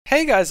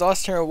Hey guys,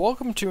 Austin here.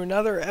 Welcome to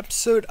another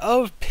episode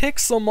of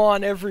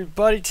Pixelmon,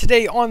 everybody.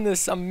 Today on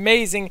this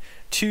amazing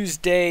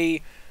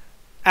Tuesday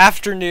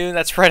afternoon.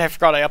 That's right, I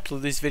forgot I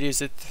upload these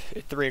videos at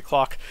 3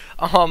 o'clock.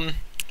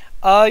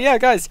 Yeah,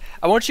 guys,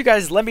 I want you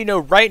guys to let me know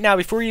right now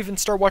before you even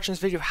start watching this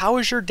video, how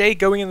is your day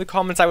going in the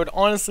comments? I would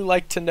honestly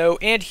like to know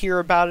and hear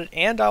about it,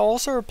 and I'll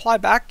also reply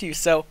back to you,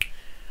 so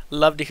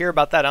love to hear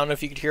about that. I don't know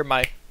if you could hear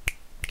my...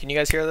 Can you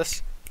guys hear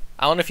this?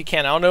 I don't know if you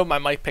can. I don't know what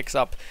my mic picks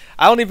up.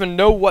 I don't even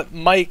know what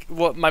my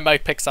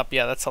mic picks up.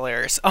 Yeah, that's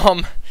hilarious.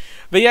 But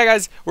yeah,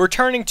 guys, we're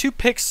returning to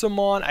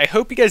Pixelmon. I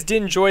hope you guys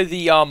did enjoy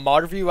the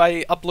mod review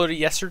I uploaded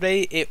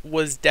yesterday. It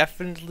was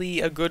definitely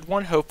a good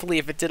one. Hopefully,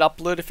 if it did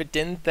upload, if it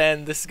didn't,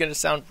 then this is gonna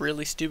sound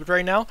really stupid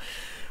right now.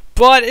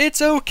 But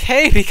it's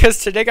okay because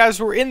today, guys,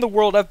 we're in the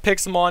world of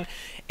Pixelmon,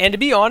 and to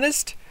be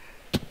honest,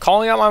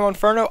 calling out my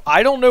Monferno,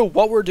 I don't know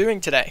what we're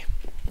doing today.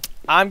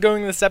 I'm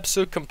going this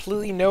episode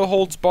completely no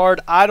holds barred.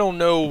 I don't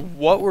know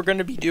what we're going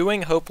to be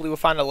doing. Hopefully we'll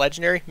find a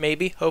legendary.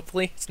 Maybe.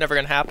 Hopefully. It's never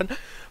going to happen.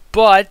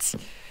 But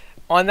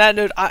on that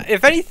note,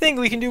 if anything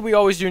we can do, we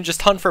always do, and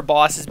just hunt for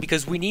bosses,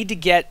 because we need to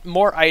get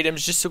more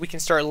items just so we can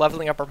start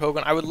leveling up our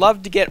Pokemon. I would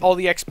love to get all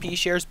the XP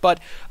shares,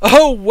 but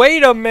oh,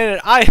 wait a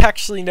minute. I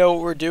actually know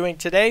what we're doing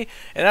today,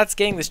 and that's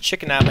getting this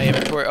chicken out of my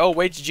inventory. Oh,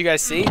 wait. Did you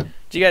guys see? Did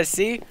you guys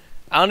see?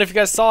 I don't know if you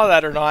guys saw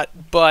that or not,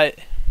 but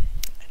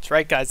that's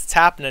right, guys. It's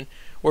happening.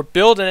 We're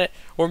building it.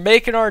 We're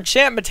making our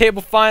enchantment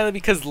table finally,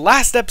 because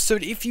last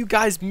episode, if you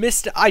guys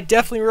missed it, I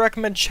definitely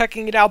recommend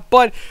checking it out.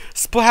 But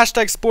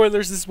hashtag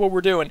spoilers, this is what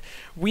we're doing.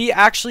 We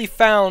actually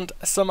found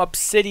some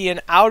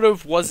obsidian out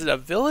of, was it a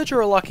village or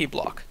a lucky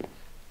block?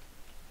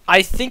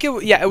 I think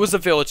yeah, it was a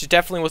village. It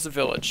definitely was a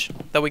village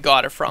that we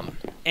got it from.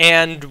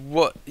 And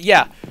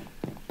yeah.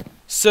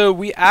 So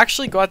we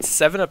actually got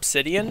 7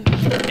 obsidian,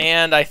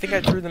 and I think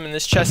I threw them in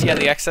this chest. Yeah,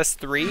 the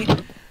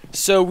XS3.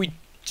 So we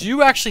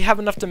do actually have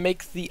enough to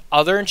make the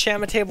other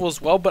enchantment table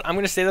as well, but I'm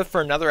going to save that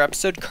for another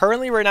episode.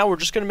 Currently, right now, we're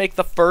just going to make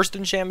the first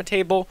enchantment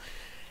table,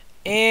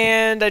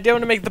 and I did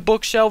want to make the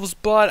bookshelves,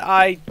 but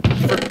I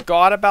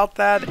forgot about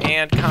that,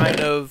 and kind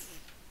of,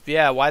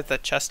 yeah, why is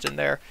that chest in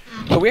there?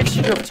 But we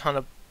actually do have a ton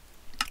of,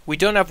 we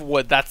don't have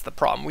wood, that's the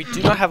problem. We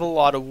do not have a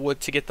lot of wood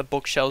to get the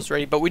bookshelves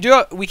ready, but we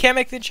can't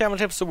make the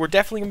enchantment table, so we're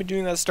definitely going to be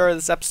doing that at the start of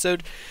this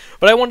episode.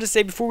 But I wanted to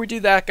say, before we do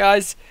that,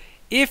 guys,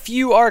 if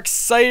you are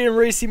excited and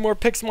ready to see more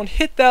Pixelmon,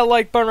 hit that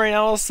like button right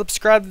now. Also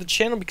subscribe to the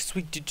channel, because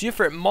we do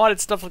different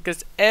modded stuff like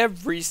this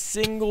every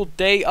single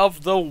day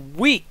of the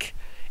week.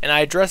 And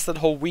I addressed that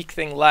whole week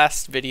thing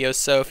last video,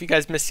 so if you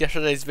guys missed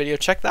yesterday's video,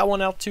 check that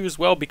one out too as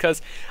well,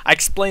 because I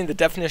explained the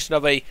definition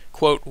of a,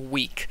 quote,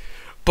 week.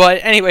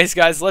 But anyways,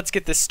 guys, let's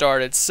get this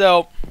started.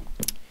 So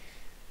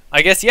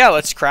I guess, yeah,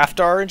 let's craft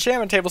our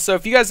enchantment table. So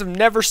if you guys have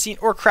never seen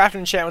or crafted an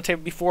enchantment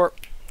table before,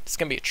 it's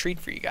going to be a treat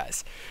for you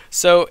guys.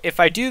 So if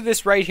I do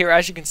this right here,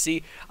 as you can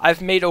see, I've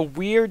made a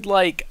weird,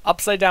 like,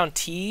 upside down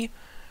T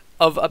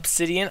of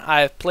obsidian.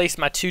 I've placed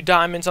my 2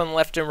 diamonds on the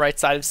left and right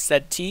side of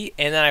said T,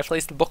 and then I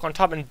placed the book on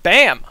top, and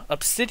bam!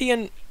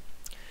 Obsidian. I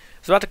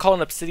was about to call it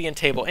an obsidian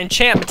table.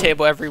 Enchantment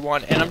table,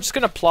 everyone. And I'm just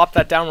going to plop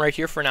that down right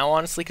here for now,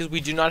 honestly, because we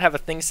do not have a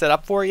thing set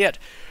up for it yet.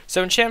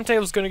 So enchantment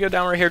table is going to go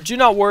down right here. Do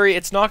not worry,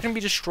 it's not going to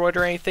be destroyed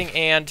or anything,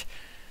 and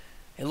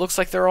it looks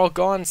like they're all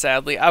gone,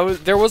 sadly.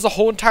 There was a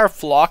whole entire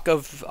flock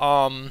of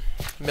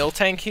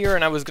Miltank here,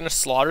 and I was going to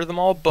slaughter them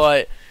all,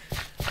 but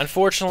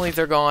unfortunately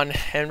they're gone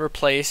and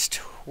replaced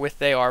with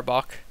the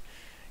Arbok.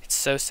 It's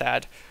so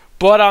sad.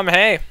 But,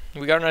 hey,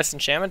 we got a nice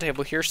enchantment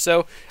table here,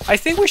 so I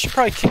think we should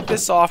probably kick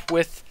this off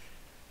with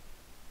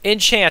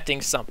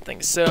enchanting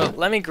something. So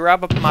let me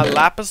grab up my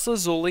lapis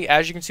lazuli.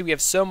 As you can see, we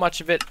have so much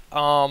of it.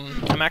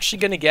 I'm actually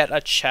going to get a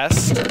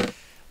chest.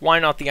 Why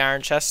not the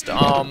iron chest?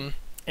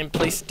 And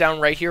place it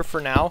down right here for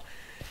now,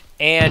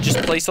 and just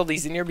place all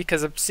these in here,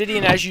 because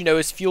obsidian, as you know,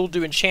 is fuel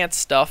to enchant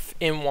stuff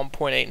in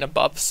 1.8 and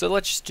above. So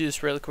let's just do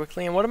this really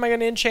quickly. And what am I going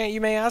to enchant, you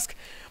may ask?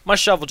 My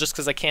shovel, just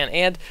because I can.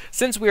 And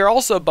since we are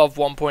also above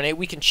 1.8,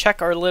 we can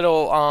check our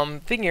little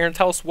thing here and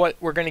tell us what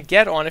we're going to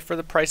get on it for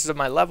the prices of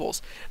my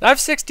levels. Now I have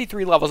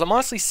 63 levels. I'm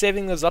honestly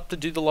saving those up to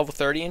do the level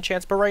 30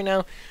 enchants, but right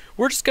now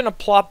we're just going to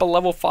plop a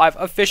level 5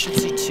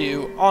 efficiency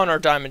 2 on our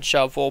diamond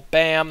shovel.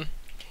 Bam.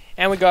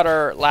 And we got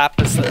our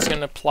lapis that's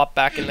going to plop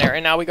back in there.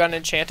 And now we got an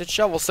enchanted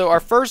shovel. So our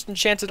first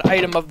enchanted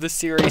item of this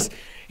series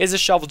is a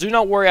shovel. Do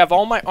not worry, I have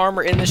all my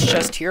armor in this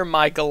chest here.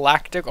 My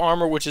galactic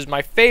armor, which is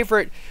my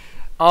favorite,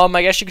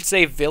 I guess you could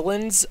say,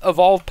 villains of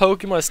all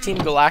Pokemon is Team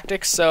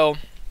Galactic. So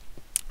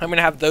I'm going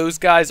to have those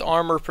guys'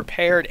 armor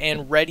prepared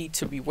and ready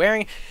to be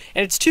wearing.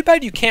 And it's too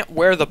bad you can't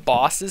wear the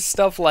bosses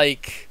stuff,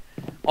 like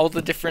all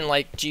the different,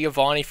 like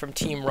Giovanni from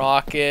Team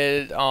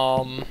Rocket,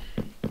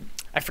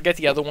 I forget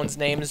the other one's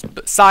names,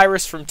 but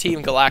Cyrus from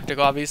Team Galactic,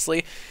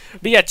 obviously.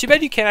 But yeah, too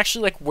bad you can't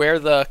actually, like, wear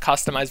the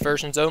customized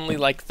versions. Only,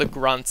 like, the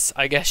grunts,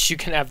 I guess, you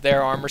can have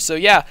their armor. So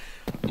yeah,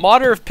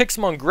 modder of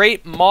Pixelmon,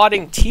 great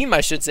modding team,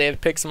 I should say, of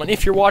Pixelmon.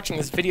 If you're watching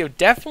this video,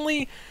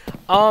 definitely,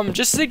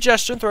 just a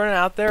suggestion, throwing it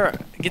out there,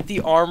 get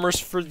the armors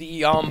for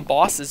the,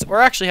 bosses,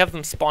 or actually have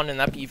them spawn in.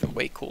 That'd be even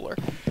way cooler.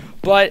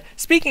 But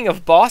speaking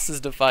of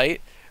bosses to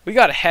fight, we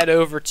got to head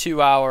over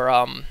to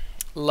our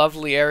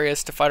lovely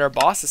areas to fight our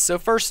bosses. So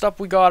first up,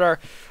 we got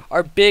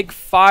our big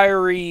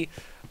fiery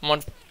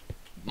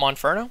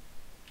Monferno.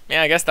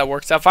 Yeah, I guess that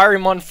works out. Fiery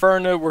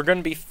Monferno. We're going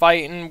to be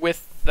fighting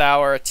with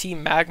our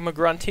Team Magma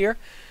Grunt here,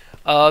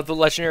 the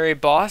legendary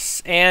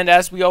boss. And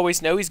as we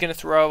always know, he's going to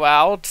throw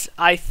out,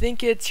 I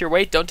think it's, here,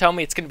 wait, don't tell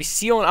me, it's going to be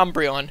Seal and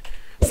Umbreon.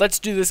 So let's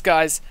do this,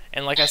 guys.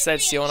 And like I said,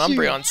 Seal and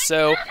Umbreon.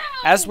 So,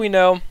 as we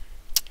know,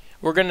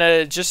 we're going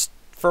to just,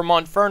 for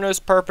Monferno's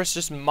purpose,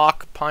 just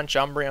Mach Punch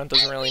Umbreon.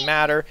 Doesn't really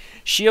matter.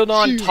 Shield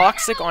on,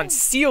 Toxic on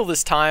Seal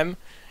this time.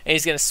 And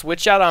he's going to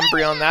switch out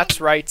Umbreon.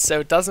 That's right. So,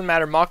 it doesn't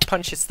matter. Mach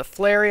Punch hits the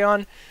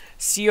Flareon.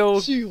 Seal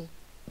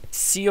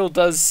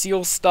does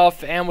Seal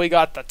stuff. And we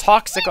got the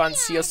Toxic on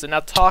Seal. So,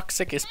 now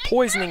Toxic is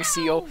poisoning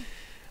Seal.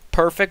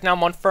 Perfect. Now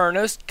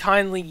Monferno's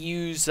kindly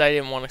use, I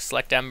didn't want to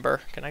select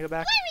Ember. Can I go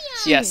back?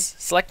 Yes.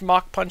 Select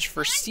Mach Punch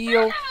for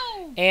Seal.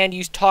 And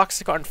use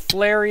Toxic on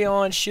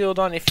Flareon. Shield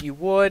on if you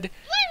would.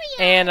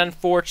 And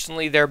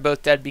unfortunately, they're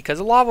both dead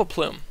because of Lava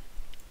Plume.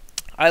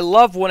 I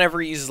love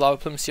whenever he uses Lava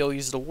Plume. Seal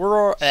uses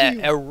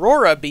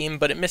Aurora Beam,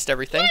 but it missed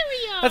everything.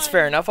 That's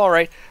fair enough.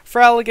 Alright.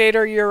 For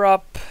Alligator, you're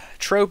up.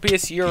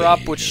 Tropius, you're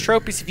up. Which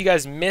Tropius, if you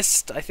guys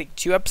missed, I think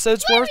 2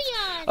 episodes worth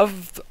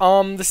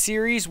of the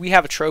series, we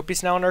have a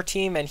Tropius now on our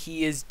team, and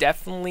he is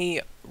definitely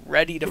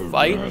ready to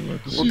fight.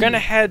 We're gonna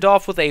head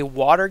off with a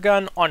water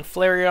gun on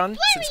Flareon,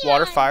 since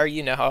water fire,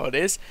 you know how it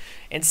is.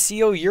 And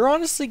Seal, you're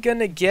honestly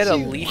gonna get a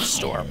Leaf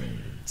Storm,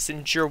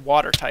 since you're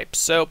water type.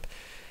 So,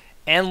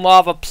 and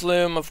Lava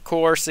Plume, of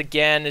course,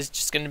 again, is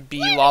just going to be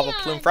Lava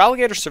Plume. For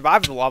Alligator,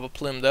 survived the Lava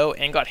Plume, though,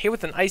 and got hit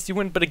with an Icy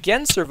Wind, but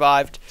again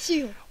survived.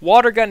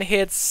 Water Gun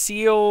hits.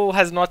 Seal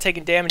has not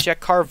taken damage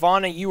yet.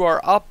 Carvanha, you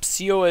are up.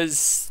 Seal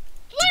is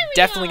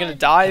definitely going to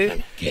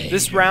die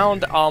this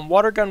round.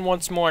 Water Gun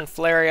once more on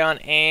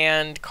Flareon,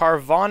 and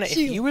Carvanha, if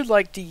you would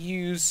like to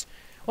use...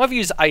 Well, I've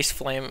used Ice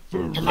Fang on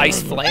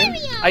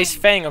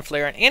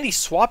Flareon, and he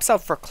swaps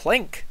out for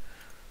Clink.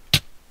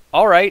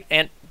 Alright,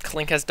 and...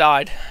 Clink has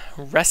died.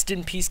 Rest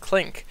in peace,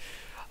 Clink.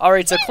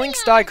 Alright, so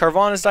Clink's died,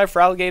 Carvanha's died,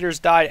 for Alligator's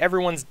died,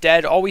 everyone's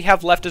dead. All we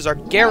have left is our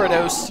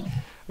Gyarados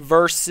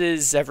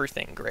versus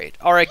everything. Great.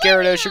 Alright,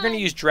 Gyarados, you're going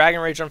to use Dragon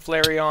Rage on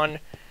Flareon.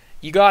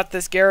 You got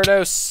this,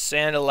 Gyarados,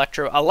 and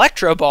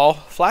Electro Ball.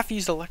 Flaffy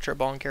used Electro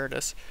Ball on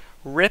Gyarados.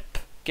 Rip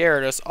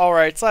Gyarados.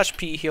 Alright, slash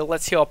P heal.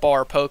 Let's heal up all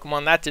our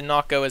Pokemon. That did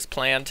not go as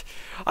planned,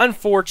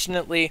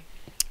 unfortunately.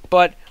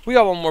 But we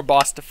got one more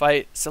boss to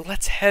fight, so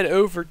let's head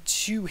over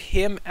to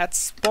him at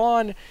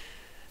spawn.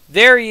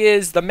 There he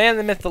is, the man,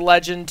 the myth, the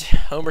legend,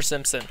 Homer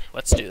Simpson.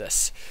 Let's do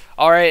this.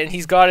 Alright, and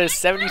he's got his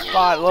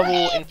 75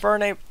 level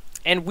Infernape.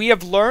 And we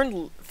have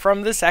learned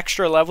from this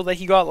extra level that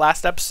he got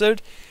last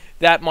episode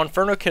that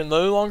Monferno can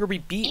no longer be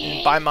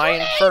beaten by my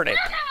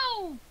Infernape.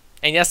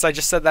 And yes, I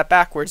just said that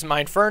backwards.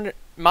 My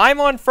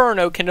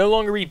Monferno can no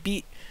longer be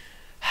beat.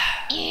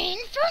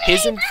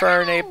 His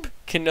Infernape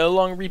can no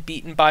longer be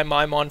beaten by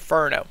my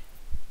Monferno.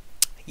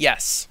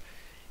 Yes.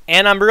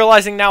 And I'm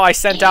realizing now I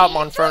sent out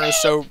Monferno,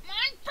 so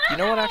you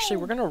know what, actually,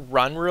 we're going to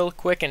run real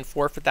quick and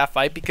forfeit that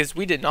fight because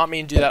we did not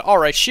mean to do that.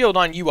 Alright, Shield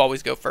on, you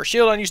always go first.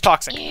 Shield on, use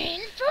Toxic.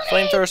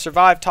 Flamethrower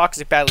survived,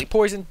 Toxic badly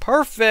poisoned.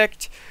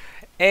 Perfect.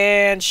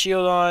 And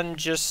Shield on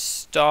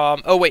just,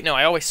 oh wait, no,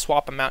 I always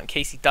swap him out in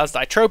case he does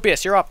die.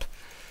 Tropius, you're up.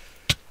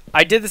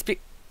 I did this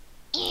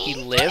he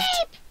lived?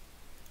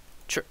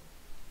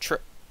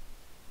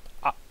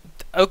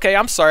 Okay,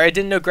 I'm sorry. I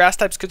didn't know grass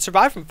types could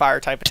survive from fire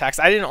type attacks.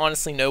 I didn't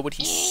honestly know what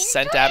he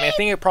sent at me. I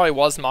think it probably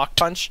was Mach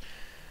Punch.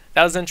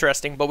 That was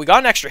interesting. But we got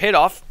an extra hit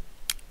off.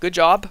 Good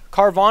job.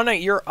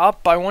 Carvanha, you're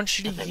up. I want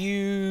you to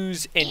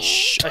use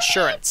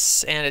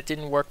Assurance. And it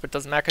didn't work, but it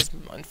doesn't matter because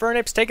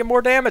Infernape's taking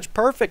more damage.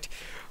 Perfect.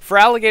 For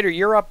Alligator,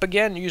 you're up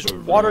again. Use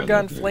Water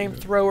Gun,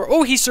 Flamethrower.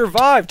 Oh, he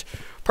survived.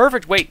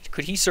 Perfect. Wait,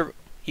 could he survive?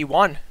 He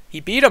won. He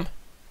beat him.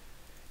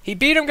 He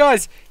beat him,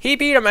 guys. He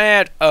beat him,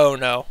 and... Oh,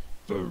 no.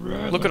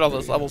 Look at all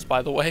those levels,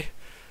 by the way.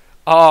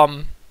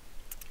 We're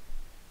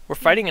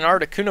fighting an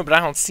Articuno, but I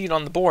don't see it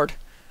on the board.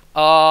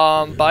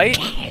 Bite.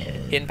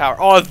 Hidden power.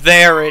 Oh,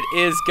 there it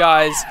is,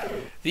 guys.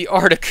 The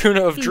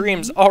Articuno of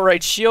dreams.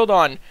 Alright, Shield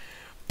on.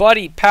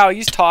 Buddy, pal,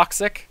 use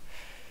Toxic.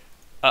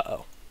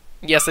 Uh-oh.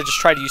 Yes, I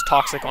just tried to use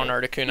Toxic on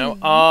Articuno.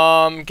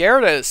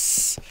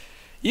 Gyarados.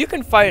 You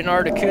can fight an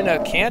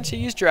Articuno, can't you?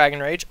 Use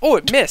Dragon Rage. Oh,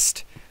 it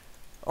missed.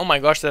 Oh my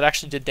gosh, that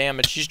actually did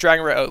damage. Use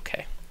Dragon Rage.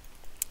 Okay.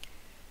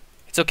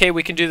 It's okay,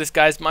 we can do this,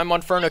 guys. My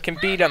Monferno can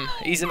beat him.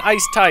 He's an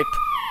Ice type.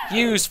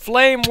 Use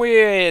Flame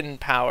Wind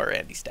power,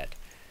 and he's dead.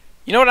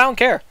 You know what? I don't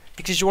care.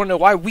 Because you want to know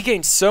why? We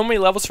gained so many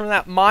levels from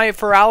that.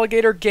 For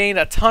Alligator gained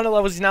a ton of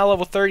levels. He's now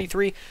level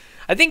 33.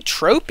 I think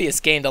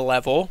Tropius gained a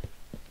level.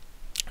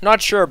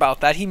 Not sure about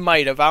that. He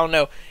might have. I don't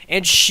know.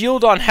 And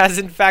Shieldon has,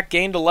 in fact,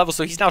 gained a level.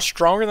 So he's now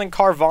stronger than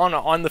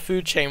Carvanha on the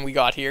food chain we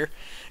got here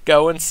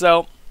going.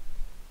 So...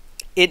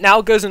 it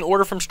now goes in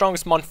order from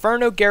strongest.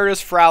 Monferno,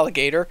 Gyarados, for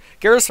Alligator.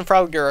 Gyarados and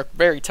Alligator are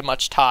very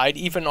much tied,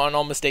 even on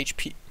almost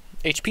HP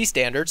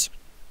standards.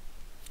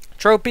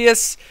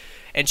 Tropius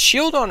and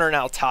Shieldon are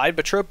now tied,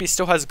 but Tropy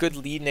still has a good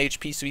lead in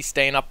HP, so he's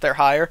staying up there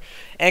higher.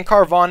 And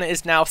Carvanha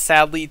is now,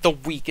 sadly, the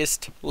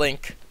weakest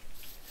Link.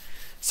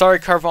 Sorry,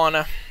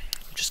 Carvanha.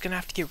 I'm just going to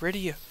have to get rid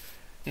of you.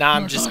 Nah,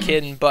 I'm just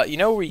kidding, but you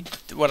know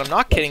what I'm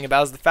not kidding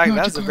about is the fact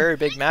that was a very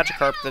big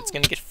Magikarp that's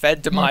going to get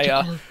fed to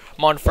my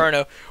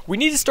Monferno. We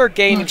need to start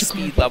gaining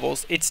speed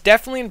levels. It's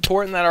definitely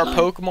important that our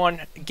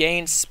Pokemon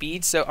gain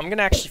speed, so I'm going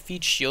to actually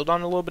feed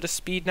Shieldon a little bit of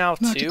speed now,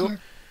 too.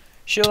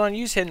 Shieldon,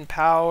 use Hidden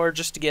Power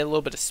just to get a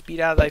little bit of speed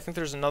out of that. I think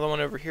there's another one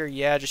over here.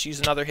 Yeah, just use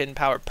another Hidden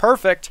Power.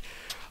 Perfect.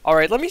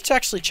 Alright, let me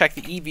actually check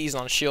the EVs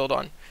on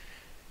Shieldon.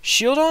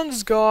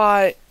 Shieldon's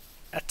got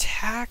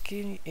attack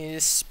and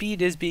his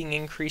speed is being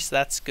increased.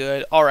 That's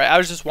good. Alright, I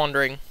was just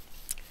wondering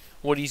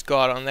what he's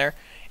got on there.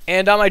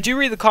 And I do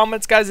read the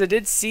comments, guys. I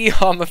did see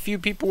a few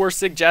people were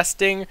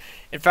suggesting,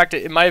 in fact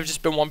it might have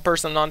just been one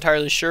person, I'm not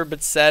entirely sure,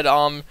 but said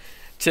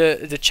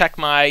to check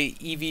my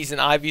EVs and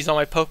IVs on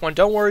my Pokemon.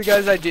 Don't worry,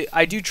 guys,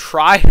 I do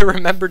try to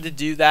remember to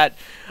do that.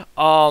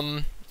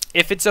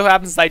 If it so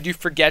happens I do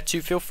forget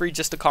to, feel free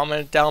just to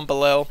comment it down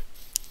below.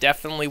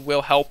 Definitely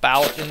will help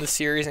out in the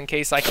series in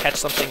case I catch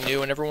something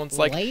new and everyone's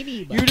like,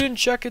 you didn't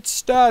check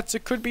its stats,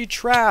 it could be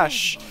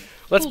trash.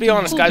 Let's be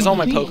honest, guys, all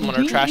my Pokemon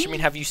are trash. I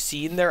mean, have you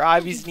seen their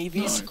IVs and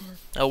EVs?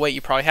 Oh wait,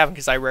 you probably haven't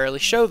because I rarely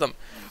show them.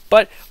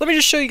 But let me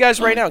just show you guys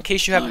right now in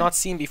case you have not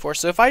seen before.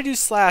 So if I do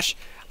slash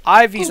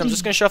IVs, I'm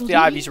just going to show off the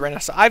IVs right now.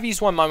 So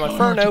IVs 1, my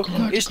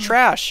Monferno is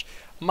trash.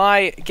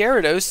 My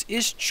Gyarados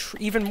is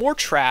even more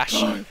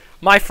trash.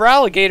 My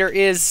Feraligatr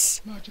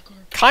is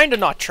kind of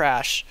not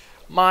trash.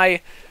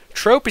 My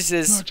Tropius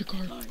is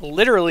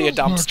literally a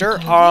dumpster.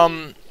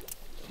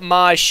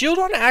 My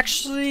Shieldon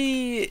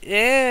actually,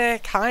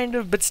 kind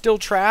of, but still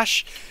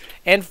trash.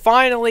 And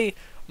finally,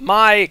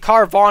 my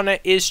Carvanha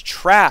is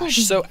trash.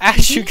 So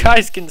as you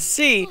guys can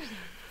see,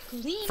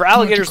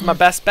 Feraligatr's my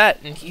best bet,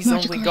 and he's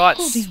only got,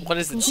 what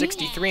is it,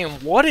 63.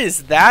 And what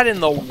is that in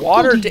the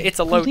water? It's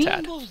a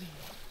Lotad.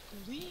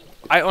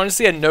 I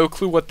honestly had no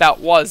clue what that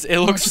was. It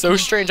looks so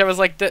strange. I was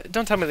like,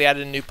 don't tell me they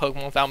added a new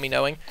Pokemon without me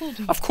knowing.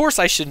 Of course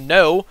I should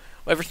know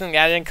everything they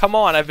added in. Come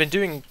on, I've been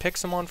doing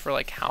Pixelmon for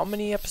like how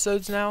many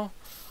episodes now?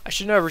 I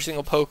should know every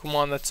single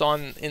Pokemon that's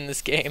on in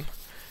this game.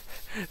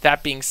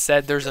 That being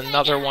said, there's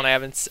another one I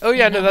haven't. Oh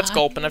yeah, no, that's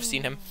Gulpin. I've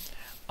seen him.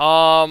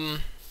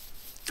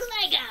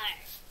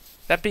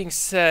 That being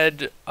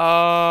said,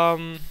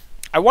 I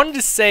wanted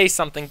to say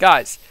something,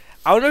 guys.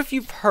 I don't know if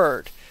you've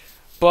heard,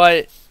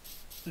 but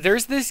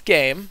there's this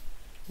game.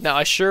 Now,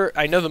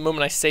 I know the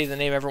moment I say the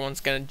name,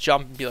 everyone's gonna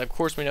jump and be like, of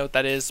course we know what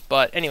that is.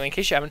 But anyway, in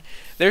case you haven't,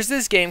 there's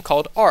this game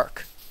called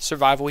Ark: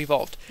 Survival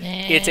Evolved.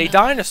 It's a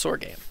dinosaur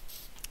game.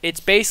 It's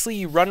basically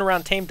you run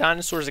around, tame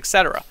dinosaurs,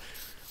 etc.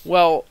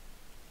 Well,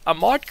 a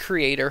mod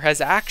creator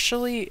has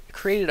actually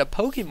created a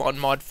Pokemon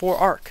mod for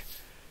Ark.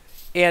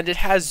 And it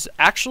has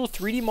actual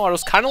 3D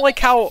models, kind of like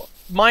how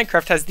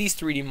Minecraft has these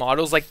 3D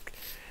models, like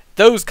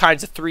those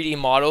kinds of 3D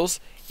models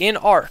in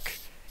Ark.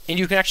 And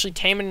you can actually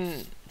tame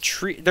and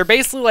treat. They're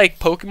basically like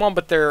Pokemon,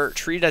 but they're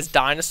treated as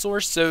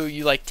dinosaurs, so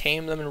you like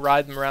tame them and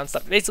ride them around and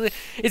stuff. Basically,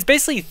 it's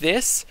basically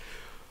this,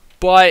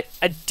 but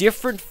a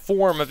different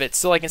form of it.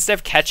 So like instead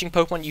of catching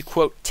Pokemon, you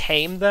quote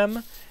tame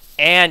them.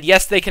 And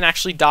yes, they can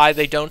actually die,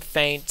 they don't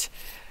faint.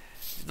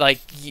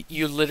 Like,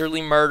 you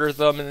literally murder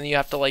them, and then you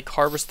have to, like,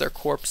 harvest their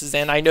corpses.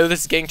 And I know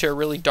this is getting to a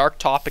really dark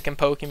topic in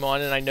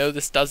Pokemon, and I know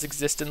this does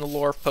exist in the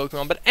lore of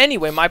Pokemon. But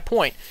anyway, my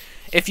point.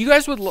 If you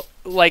guys would,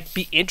 like,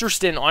 be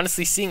interested in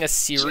honestly seeing a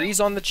series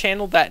on the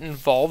channel that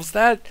involves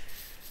that,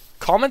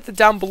 comment that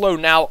down below.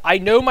 Now, I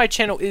know my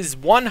channel is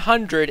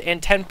 110%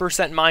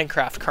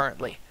 Minecraft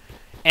currently,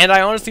 and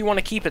I honestly want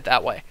to keep it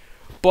that way.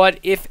 But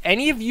if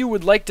any of you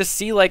would like to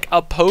see like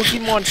a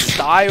Pokemon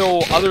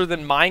style other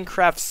than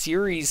Minecraft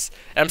series,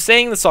 and I'm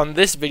saying this on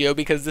this video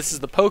because this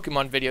is the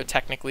Pokemon video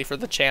technically for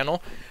the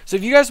channel. So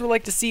if you guys would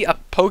like to see a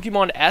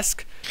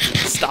Pokemon-esque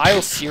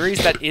style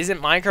series that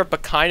isn't Minecraft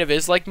but kind of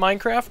is like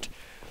Minecraft,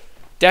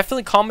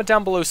 definitely comment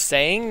down below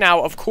saying.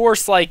 Now, of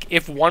course, like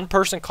if one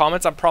person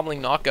comments, I'm probably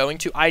not going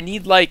to. I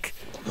need like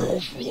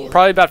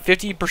probably about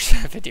 50%,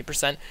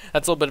 50%.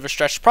 That's a little bit of a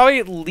stretch. Probably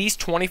at least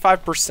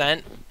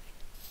 25%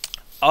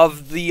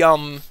 of the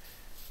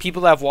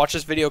people that have watched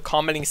this video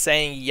commenting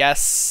saying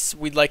yes,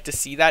 we'd like to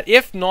see that.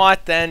 If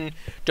not, then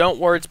don't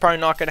worry, it's probably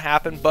not going to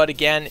happen, but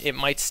again, it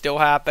might still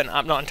happen.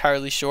 I'm not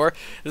entirely sure.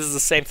 This is the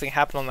same thing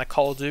happened on that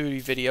Call of Duty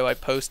video I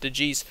posted.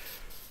 Jeez.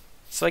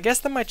 So I guess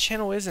that my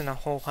channel isn't a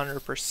whole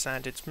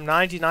 100%. It's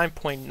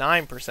 99.9%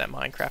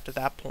 Minecraft at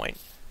that point.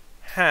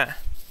 Huh.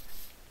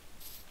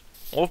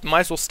 Well, might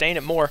as well stain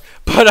it more.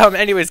 But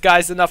anyways,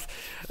 guys, enough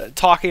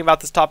talking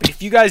about this topic.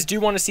 If you guys do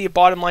want to see a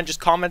bottom line,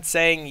 just comment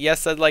saying,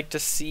 yes, I'd like to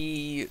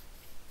see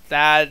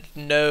that.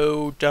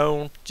 No,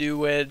 don't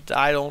do it.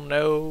 I don't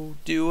know.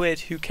 Do it.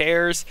 Who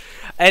cares?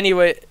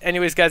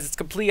 Anyways, guys, it's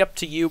completely up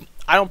to you.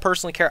 I don't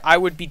personally care. I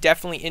would be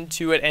definitely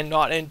into it and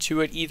not into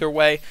it either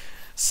way.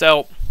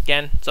 So,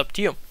 again, it's up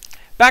to you.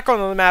 Back on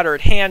the matter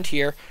at hand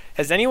here.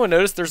 Has anyone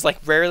noticed there's like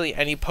rarely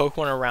any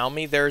Pokemon around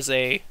me? There's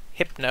a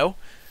Hypno.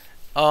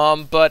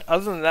 But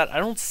other than that, I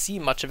don't see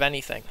much of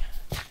anything.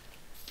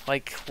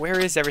 Like, where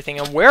is everything?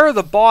 And where are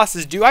the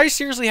bosses? Do I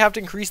seriously have to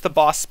increase the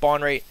boss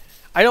spawn rate?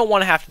 I don't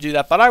want to have to do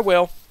that, but I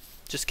will.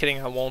 Just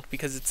kidding, I won't,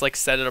 because it's like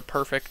set at a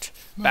perfect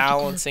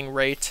balancing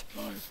rate.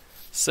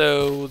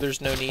 So there's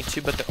no need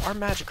to, but there are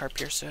Magikarp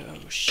here, so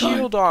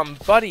shield on,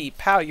 buddy.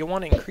 Pal, you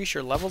want to increase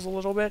your levels a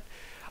little bit?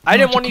 I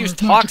didn't want to use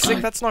Toxic,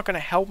 that's not going to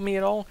help me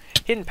at all.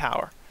 Hidden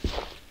Power.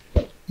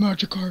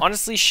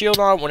 Honestly, shield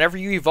on, whenever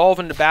you evolve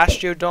into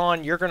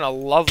Bastiodon, you're going to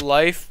love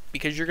life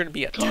because you're going to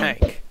be a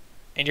tank.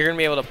 And you're going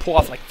to be able to pull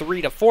off like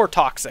 3 to 4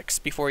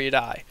 Toxics before you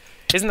die.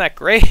 Isn't that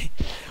great?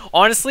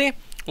 Honestly,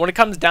 when it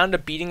comes down to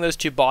beating those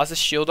 2 bosses,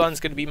 Shieldon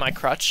is going to be my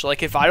crutch.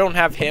 Like, if I don't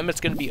have him,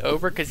 it's going to be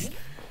over because,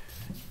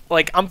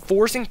 like, I'm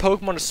forcing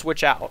Pokemon to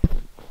switch out.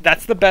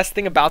 That's the best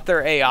thing about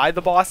their AI,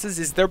 the bosses,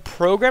 is they're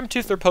programmed to,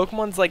 if their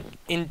Pokemon's, like,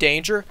 in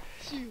danger.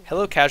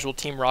 Hello, Casual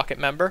Team Rocket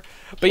member.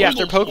 But yeah, if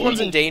their Pokemon's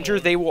in danger,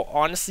 they will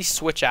honestly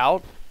switch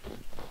out.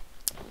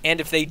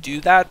 And if they do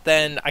that,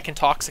 then I can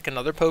Toxic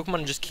another Pokemon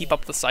and just keep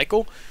up the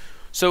cycle.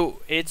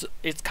 So it's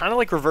kind of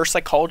like reverse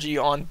psychology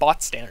on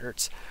bot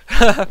standards.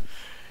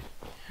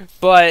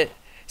 But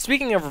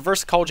speaking of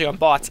reverse psychology on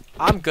bots,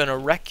 I'm gonna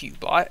wreck you,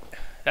 bot.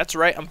 That's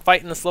right, I'm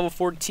fighting this level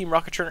 40 Team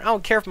Rocket Trainer. I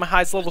don't care if my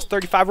highest level is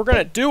 35, we're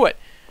gonna do it.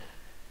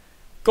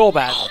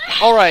 Golbat.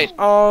 Alright,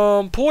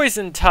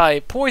 poison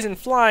type, poison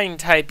flying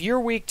type. You're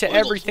weak to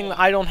everything that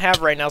I don't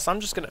have right now, so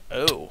I'm just gonna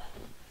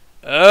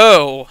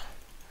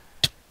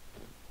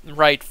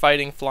right,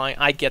 fighting, flying.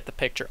 I get the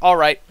picture.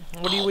 Alright,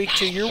 what are you weak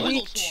to? You're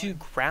weak to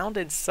ground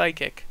and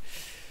psychic.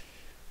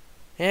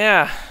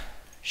 Yeah.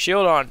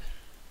 Shield on.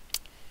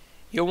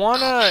 You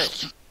wanna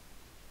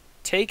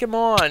take him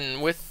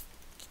on with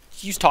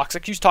use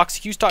Toxic, use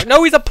Toxic, use Toxic.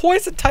 No, he's a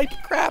poison type.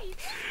 Crap.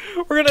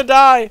 We're gonna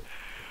die.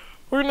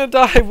 We're gonna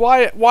die.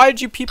 Why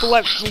did you people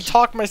let me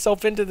talk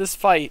myself into this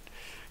fight?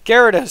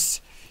 Gyarados,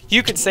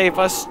 you could save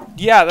us.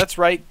 Yeah, that's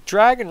right.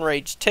 Dragon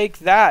Rage, take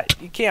that.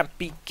 You can't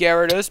beat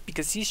Gyarados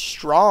because he's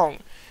strong.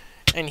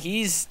 And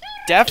he's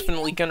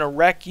definitely gonna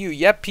wreck you.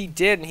 Yep, he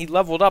did, and he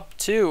leveled up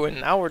too.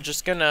 And now we're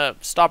just gonna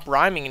stop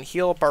rhyming and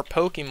heal up our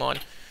Pokemon.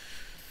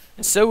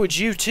 And so would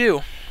you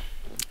too.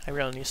 I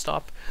really need to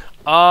stop.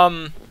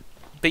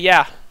 But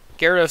yeah,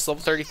 Gyarados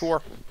level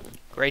 34.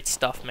 Great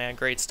stuff, man.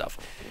 Great stuff.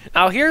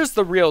 Now here's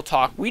the real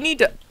talk. We need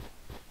to...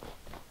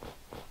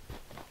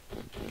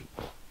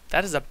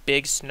 That is a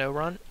big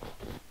Snorunt.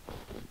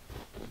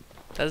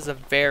 That is a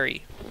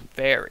very,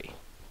 very,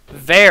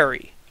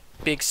 very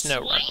big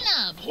Snorunt.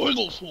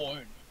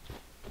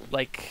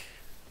 Like,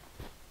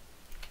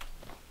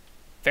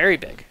 very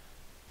big.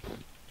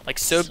 Like,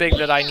 so big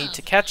that I need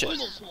to catch it.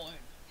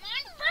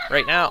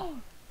 Right now.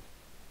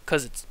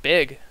 Because it's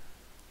big.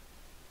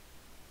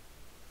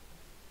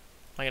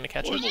 Am I going to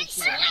catch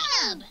it?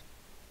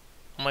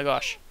 Oh my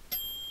gosh.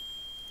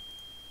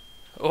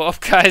 Well,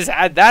 guys,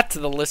 add that to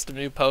the list of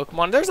new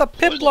Pokemon. There's a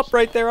Piplup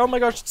right there. Oh my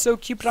gosh, it's so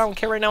cute, but I don't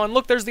care right now. And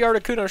look, there's the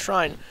Articuno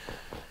Shrine.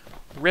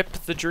 Rip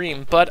the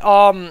dream. But,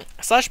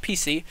 slash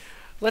PC,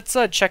 let's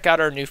check out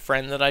our new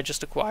friend that I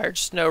just acquired.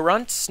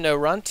 Snorunt.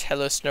 Snorunt.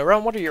 Hello,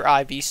 Snorunt. What are your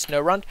IVs,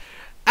 Snorunt?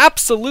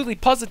 Absolutely,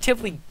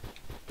 positively,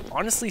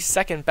 honestly,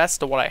 second best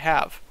to what I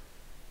have.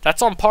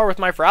 That's on par with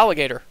my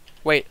Feraligatr.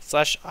 Wait,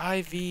 slash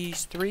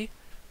IVs 3?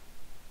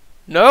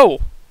 No.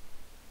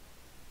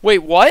 Wait,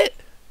 what?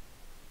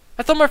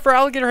 I thought my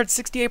Feraligatr had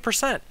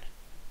 68%.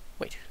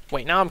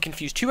 Wait, now I'm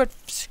confused. Who had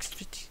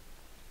 650?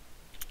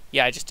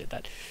 Yeah, I just did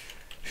that.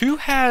 Who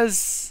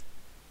has...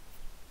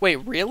 Wait,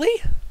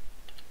 really?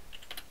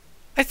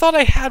 I thought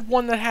I had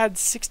one that had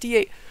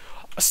 68.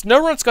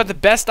 Snorunt's got the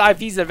best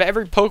IVs of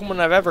every Pokemon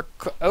I've ever...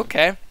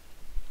 Okay.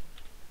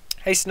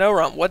 Hey,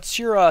 Snorunt, what's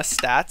your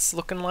stats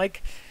looking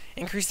like?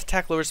 Increased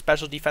attack, lower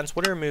special defense.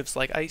 What are your moves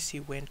like? Icy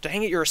Wind.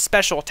 Dang it, you're a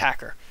special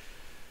attacker.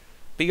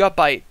 But you got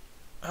Bite.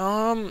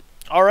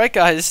 Alright,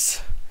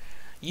 guys.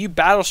 You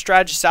battle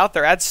strategists out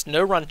there, add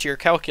Snorunt to your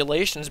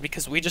calculations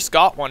because we just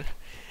got one.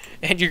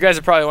 And you guys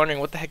are probably wondering,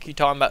 what the heck are you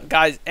talking about?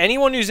 Guys,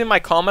 anyone who's in my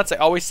comments, I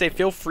always say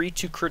feel free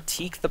to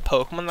critique the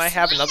Pokemon that I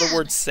have. In other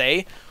words,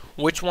 say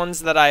which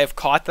ones that I have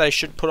caught that I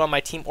should put on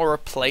my team or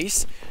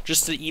replace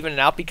just to even it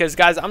out. Because,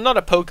 guys, I'm not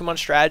a Pokemon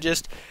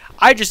strategist.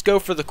 I just go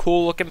for the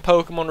cool-looking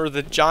Pokemon or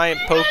the giant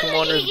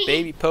Pokemon or the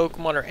baby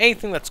Pokemon or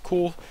anything that's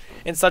cool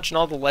and such, and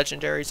all the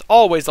legendaries.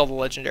 Always all the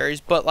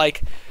legendaries. But,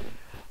 like,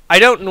 I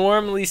don't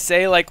normally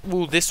say, like,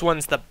 ooh, this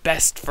one's the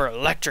best for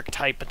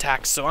electric-type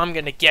attacks, so I'm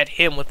going to get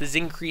him with his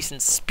increase in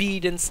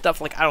speed and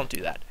stuff. Like, I don't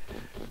do that.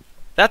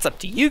 That's up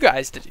to you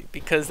guys to do,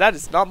 because that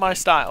is not my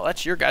style.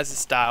 That's your guys'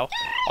 style.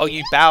 All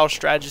you battle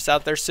strategists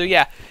out there. So,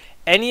 yeah,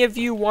 any of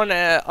you want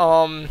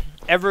to,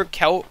 ever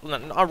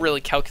not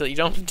really calculate, you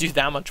don't have to do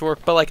that much work,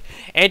 but, like,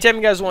 anytime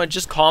you guys want to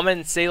just comment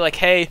and say, like,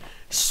 hey,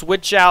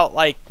 switch out,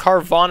 like,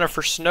 Carvana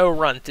for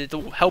Snorunt,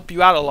 it'll help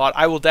you out a lot,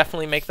 I will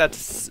definitely make that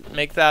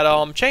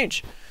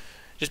change.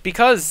 Just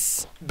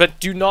because, but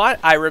do not,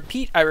 I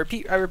repeat,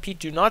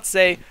 do not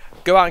say,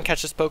 go out and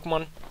catch this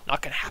Pokemon.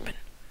 Not gonna happen.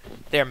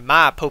 They're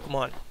my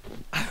Pokemon.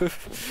 I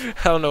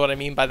don't know what I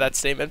mean by that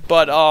statement,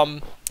 but,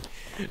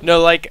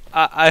 no, like,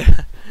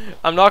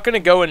 I'm not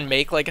gonna go and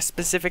make, like, a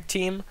specific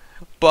team,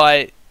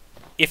 but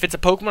if it's a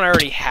Pokemon I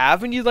already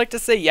have and you'd like to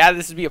say, yeah,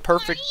 this would be a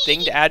perfect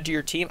thing to add to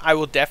your team, I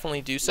will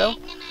definitely do so.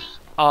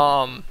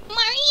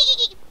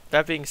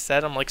 That being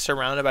said, I'm like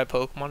surrounded by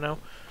Pokemon now.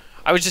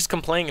 I was just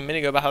complaining a minute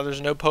ago about how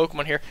there's no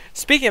Pokemon here.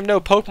 Speaking of no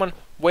Pokemon,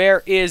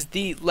 where is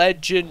the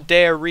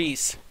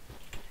legendaries?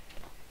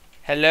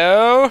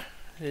 Hello?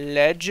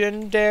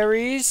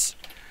 Legendaries?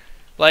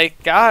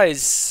 Like,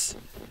 guys,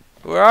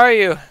 where are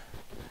you?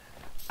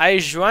 I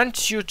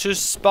want you to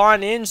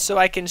spawn in so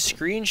I can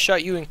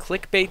screenshot you and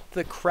clickbait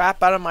the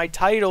crap out of my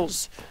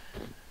titles.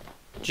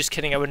 Just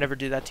kidding, I would never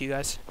do that to you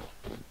guys.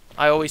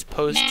 I always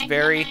post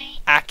very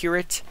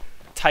accurate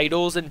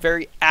titles and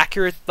very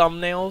accurate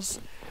thumbnails.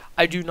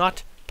 I do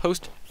not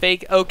post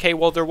fake. Okay,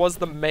 well, there was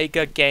the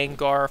Mega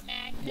Gengar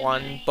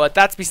one, but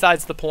that's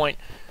besides the point.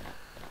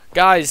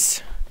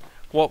 Guys,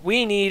 what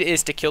we need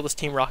is to kill this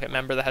Team Rocket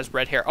member that has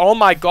red hair. Oh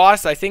my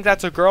gosh, I think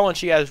that's a girl and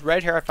she has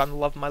red hair. I found the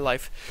love of my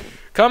life.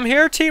 Come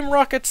here, Team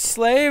Rocket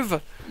slave.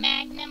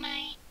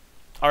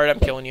 Alright, I'm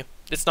killing you.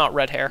 It's not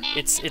red hair.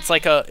 It's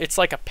like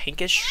a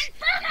pinkish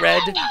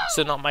red,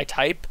 so not my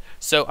type.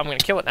 So I'm gonna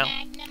kill it now.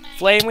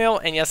 Flame Wheel,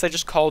 and yes, I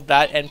just called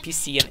that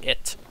NPC an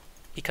it.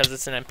 Because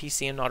it's an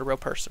NPC and not a real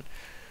person.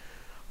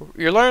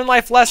 You're learning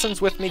life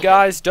lessons with me,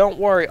 guys. Don't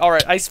worry.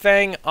 Alright, Ice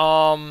Fang,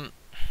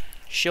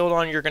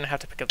 Shieldon, you're gonna have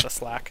to pick up the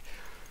slack.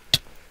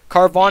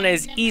 Carvana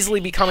is easily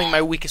becoming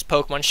my weakest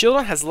Pokemon.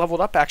 Shieldon has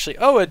leveled up, actually.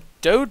 Oh, a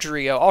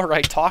Dodrio.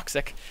 Alright,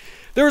 Toxic.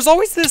 There was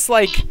always this,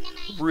 like,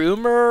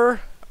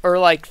 rumor or,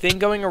 like, thing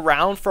going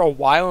around for a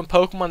while in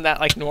Pokemon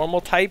that, like,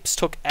 normal types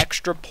took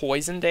extra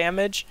poison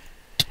damage.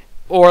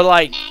 Or,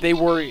 like, they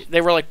were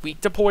like,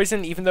 weak to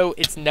poison, even though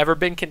it's never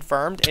been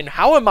confirmed. And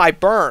how am I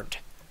burned?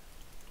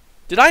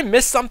 Did I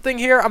miss something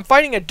here? I'm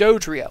fighting a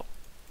Dodrio.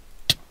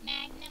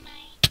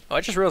 Oh, I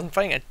just realized I'm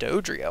fighting a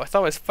Dodrio. I thought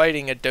I was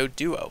fighting a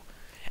Doduo.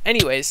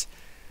 Anyways,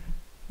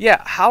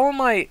 yeah, how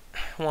am I...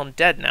 Well, I'm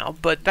dead now,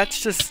 but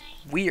that's just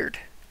weird.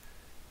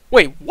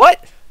 Wait,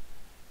 what?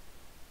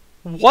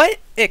 What?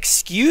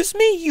 Excuse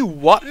me? You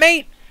what,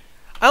 mate?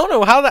 I don't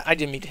know how that... I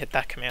didn't mean to hit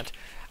that command.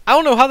 I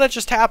don't know how that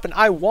just happened.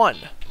 I won.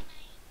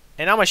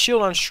 And now my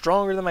Shieldon's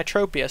stronger than my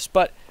Tropius,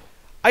 but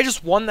I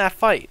just won that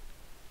fight.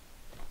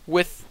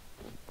 With...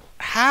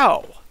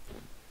 How?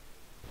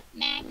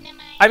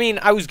 I mean,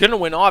 I was gonna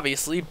win,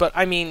 obviously, but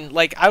I mean,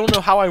 like, I don't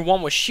know how I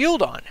won with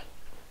Shieldon.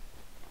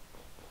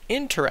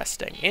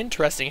 Interesting,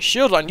 interesting.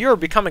 Shieldon, you're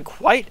becoming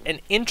quite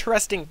an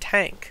interesting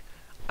tank,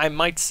 I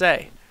might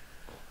say.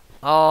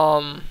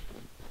 But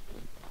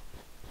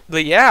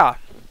yeah.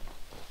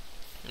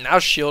 Now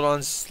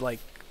Shieldon's, like,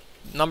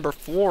 number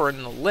 4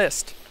 in the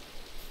list.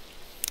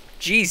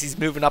 Jeez, he's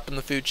moving up in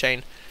the food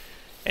chain.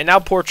 And now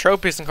poor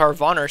Tropius and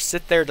Carvana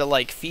sit there to,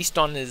 like, feast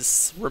on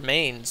his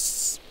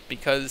remains.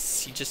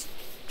 Because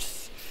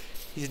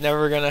he's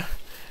never gonna...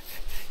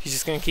 He's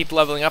just gonna keep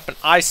leveling up. And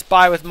I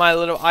spy with my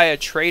little eye a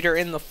trader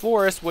in the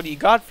forest. What do you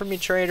got for me,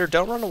 trader?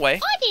 Don't run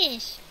away.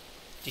 Did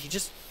he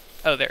just...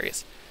 Oh, there he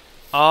is.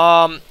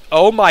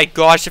 Oh my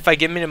gosh, if I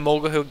give him an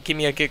Emolga, he'll give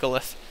me a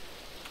Gigalith.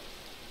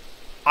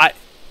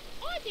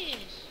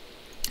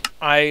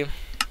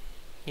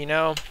 You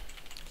know...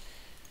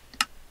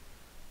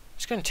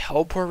 Just gonna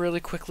teleport really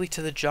quickly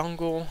to the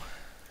jungle.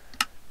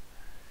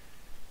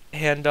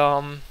 And,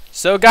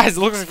 so guys, it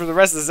looks like for the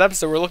rest of this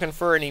episode, we're looking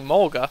for an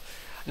Emolga.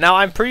 Now,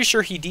 I'm pretty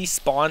sure he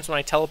despawns when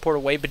I teleport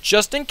away, but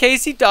just in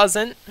case he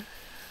doesn't,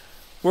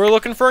 we're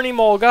looking for an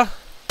Emolga.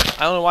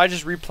 I don't know why I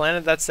just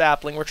replanted that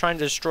sapling. We're trying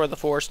to destroy the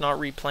forest, not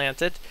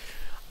replant it.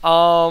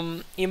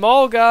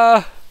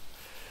 Emolga!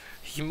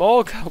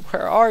 Emolga,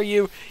 where are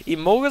you?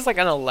 Emolga's like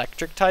an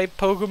electric type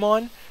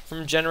Pokemon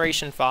from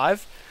Generation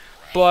 5.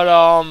 But,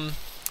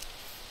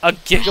 a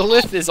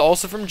Gigalith is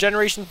also from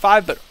Generation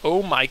 5, but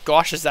oh my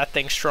gosh, is that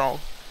thing strong.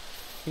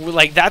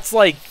 Like, that's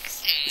like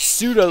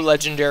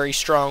pseudo-legendary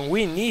strong.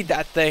 We need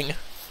that thing.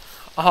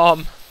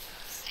 I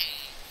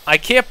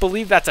can't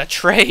believe that's a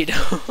trade.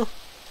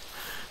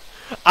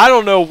 I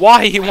don't know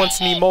why he wants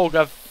an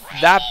Emolga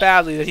that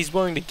badly that he's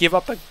willing to give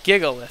up a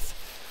Gigalith.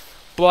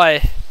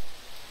 But,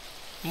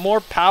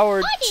 more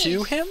power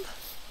to him?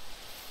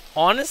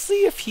 Honestly,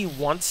 if he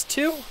wants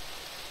to.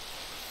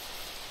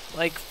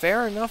 Like,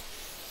 fair enough.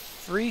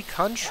 Free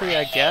country,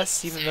 I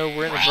guess, even though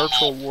we're in a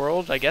virtual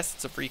world. I guess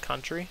it's a free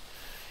country.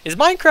 Is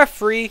Minecraft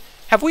free?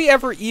 Have we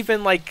ever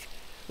even, like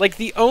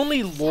the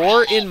only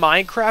lore in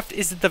Minecraft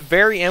is at the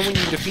very end when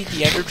you defeat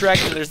the Ender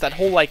Dragon, there's that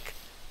whole, like,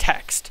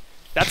 text.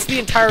 That's the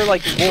entire,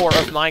 like, lore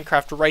of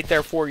Minecraft right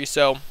there for you,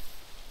 so...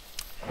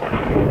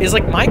 Is,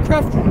 like,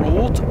 Minecraft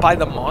ruled by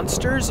the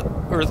monsters,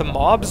 or the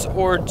mobs,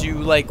 or do,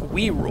 like,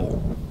 we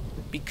rule?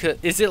 Because,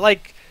 is it,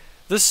 like,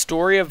 the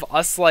story of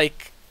us,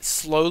 like,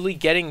 slowly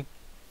getting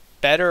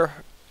better,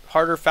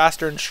 harder,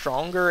 faster, and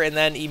stronger, and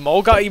then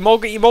Emolga.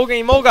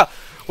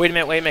 Wait a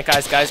minute,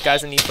 guys,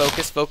 I need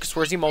focus.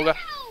 Where's Emolga?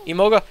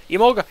 Emolga.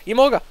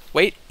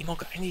 Wait,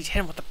 Emolga, I need to hit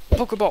him with the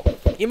Pokeball.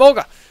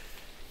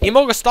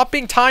 Emolga, stop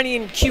being tiny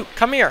and cute.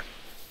 Come here.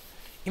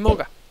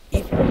 Emolga.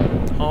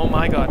 Oh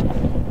my god.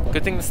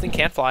 Good thing this thing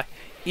can't fly.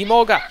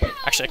 Emolga.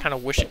 Actually, I kind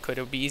of wish it could.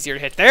 It would be easier to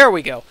hit. There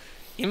we go.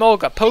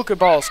 Emolga,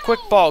 Pokeballs, Quick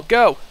Ball,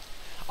 go!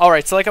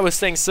 Alright, so like I was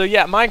saying, so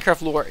yeah,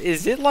 Minecraft lore,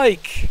 is it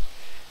like...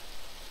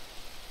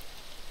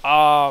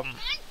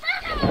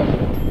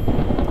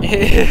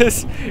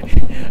 Is...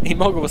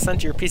 Emolga was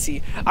sent to your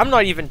PC. I'm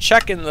not even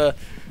checking the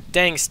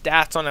dang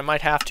stats on it. I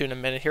might have to in a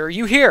minute here. Are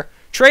you here?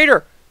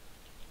 Traitor!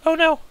 Oh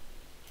no!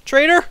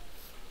 Traitor!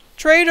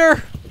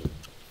 Traitor!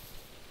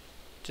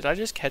 Did I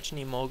just catch an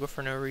Emolga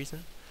for no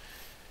reason?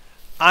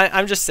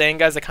 I'm just saying,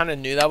 guys, I kind of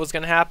knew that was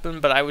going to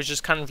happen, but I was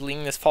just kind of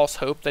leaning this false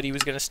hope that he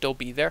was going to still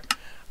be there.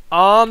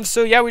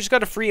 So yeah, we just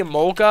got a free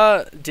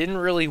Emolga. Didn't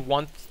really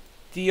want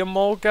the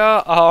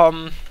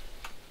Emolga.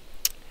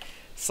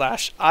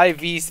 Slash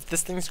IVs.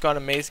 This thing's got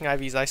amazing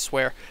IVs, I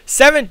swear.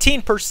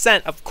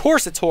 17%! Of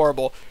course it's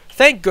horrible.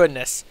 Thank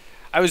goodness.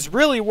 I was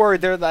really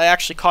worried there that I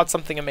actually caught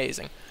something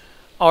amazing.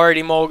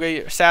 Alrighty,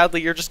 Emolga,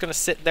 sadly, you're just going to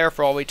sit there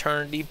for all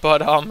eternity,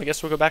 but I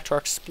guess we'll go back to our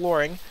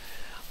exploring.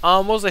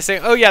 What was I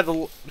saying? Oh yeah,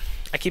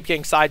 I keep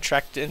getting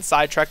sidetracked and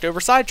sidetracked over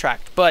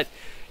sidetracked. But,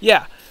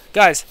 yeah,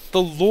 guys,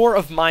 the lore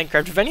of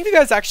Minecraft. If any of you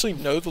guys actually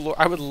know the lore,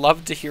 I would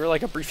love to hear,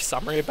 like, a brief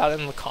summary about it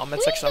in the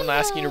comment section. I'm not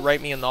asking you to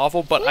write me a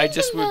novel, but I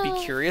just would be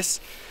curious.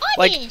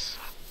 Like,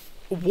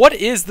 what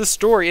is the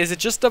story? Is it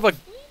just of,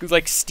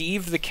 like,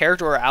 Steve, the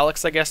character, or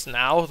Alex, I guess,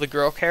 now, the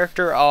girl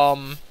character,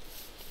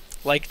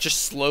 like,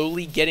 just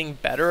slowly getting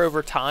better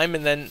over time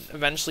and then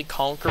eventually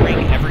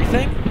conquering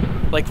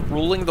everything? Like,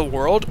 ruling the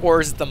world? Or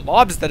is it the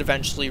mobs that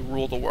eventually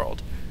rule the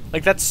world?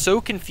 Like, that's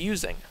so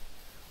confusing.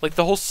 Like,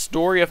 the whole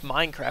story of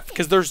Minecraft.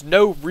 Because there's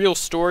no real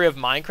story of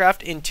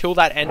Minecraft until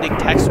that ending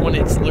text when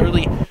it's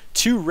literally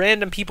two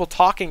random people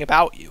talking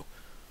about you.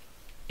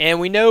 And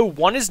we know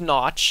one is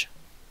Notch.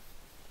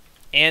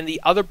 And the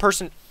other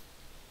person...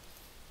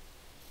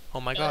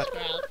 Oh my god.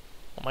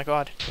 Oh my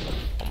god.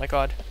 Oh my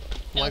god.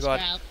 Oh my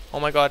god. Oh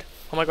my god.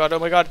 Oh my god. Oh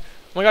my god.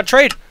 Oh my god.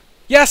 Trade!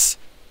 Yes!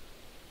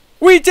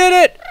 We did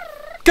it!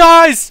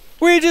 Guys!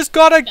 We just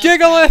got a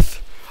Gigalith!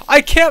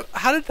 I can't...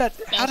 How did that...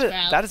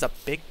 That is a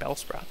big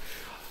Bellsprout.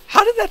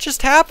 How did that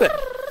just happen?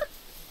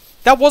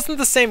 That wasn't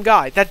the same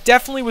guy. That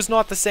definitely was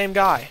not the same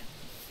guy.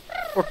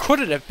 Or could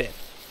it have been?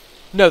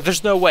 No,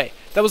 there's no way.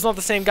 That was not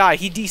the same guy.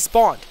 He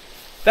despawned.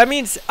 That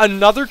means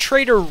another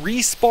trader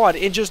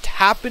respawned and just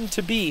happened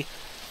to be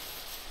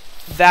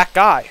that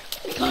guy.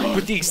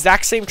 With the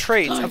exact same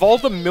trades. Of all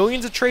the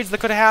millions of trades that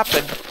could have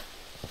happened,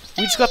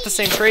 we just got the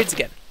same trades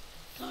again.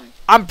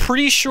 I'm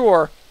pretty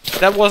sure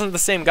that wasn't the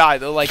same guy,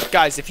 though. Like,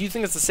 guys, if you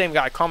think it's the same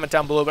guy, comment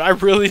down below. But I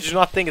really do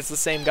not think it's the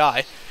same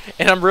guy.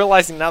 And I'm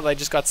realizing now that I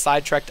just got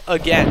sidetracked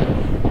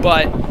again.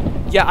 But,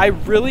 yeah, I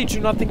really do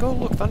not think... Oh,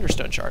 look,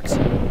 Thunderstone shards.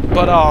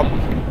 But,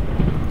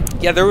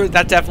 yeah,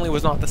 that definitely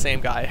was not the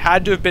same guy. It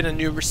had to have been a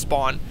new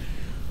respawn.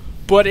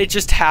 But it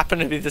just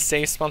happened to be the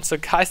same spawn. So,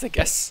 guys, I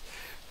guess...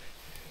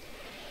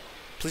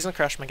 Please don't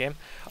crash my game.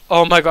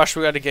 Oh my gosh,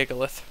 we got a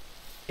Gigalith.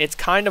 It's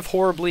kind of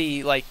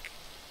horribly, like...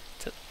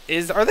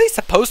 Are they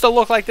supposed to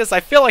look like this? I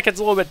feel like it's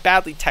a little bit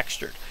badly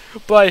textured.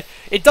 But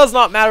it does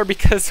not matter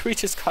because we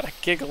just got a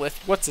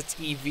Gigalith. What's its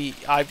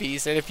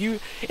IVs? And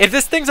if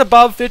this thing's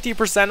above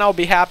 50%, I'll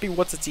be happy.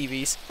 What's its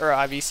EVs? Or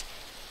IVs?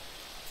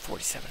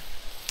 47.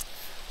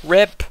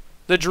 Rip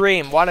the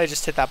dream. Why did I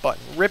just hit that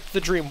button? Rip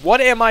the dream. What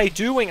am I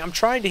doing? I'm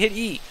trying to hit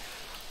E.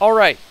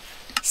 Alright.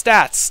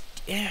 Stats.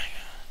 Yeah.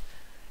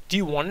 Do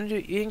you want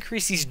to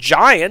increase? He's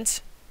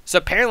giant. So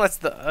apparently that's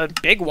the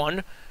big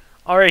one.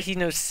 Alright, he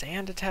knows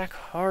sand attack,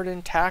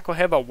 harden, tackle,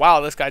 headbutt.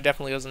 Wow, this guy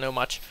definitely doesn't know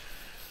much.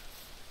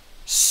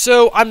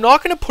 So, I'm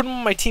not going to put him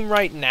on my team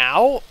right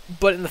now,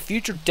 but in the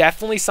future,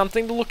 definitely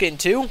something to look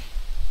into.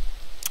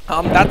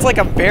 That's like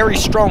a very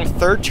strong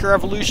third-tier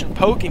evolution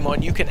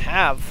Pokemon you can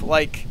have.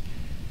 Like,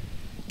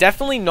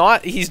 definitely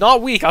not, he's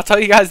not weak, I'll tell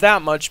you guys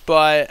that much,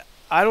 but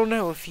I don't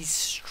know if he's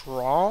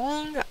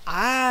strong.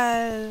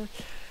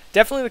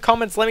 Definitely in the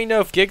comments, let me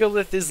know if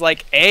Gigalith is,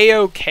 like,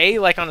 A-okay,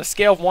 like, on a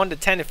scale of 1 to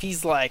 10, if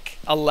he's, like,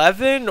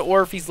 11,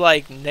 or if he's,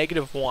 like,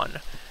 -1. I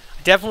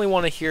definitely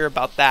want to hear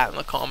about that in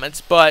the comments,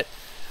 but,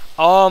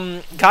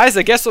 guys,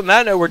 I guess on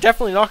that note, we're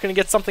definitely not going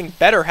to get something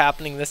better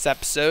happening this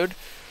episode.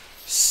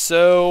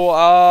 So,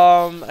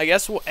 I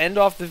guess we'll end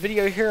off the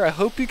video here. I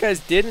hope you guys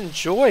did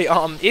enjoy.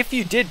 If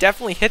you did,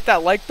 definitely hit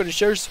that like button,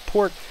 show your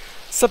support.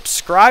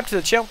 Subscribe to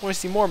the channel if you want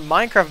to see more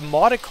Minecraft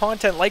modded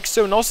content like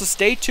so, and also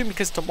stay tuned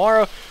because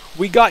tomorrow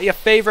we got your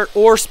favorite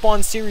ore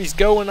spawn series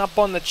going up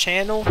on the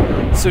channel,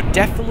 so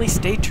definitely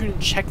stay tuned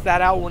and check that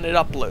out when it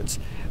uploads.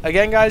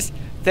 Again, guys,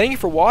 thank you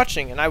for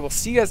watching, and I will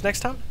see you guys next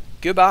time.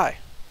 Goodbye.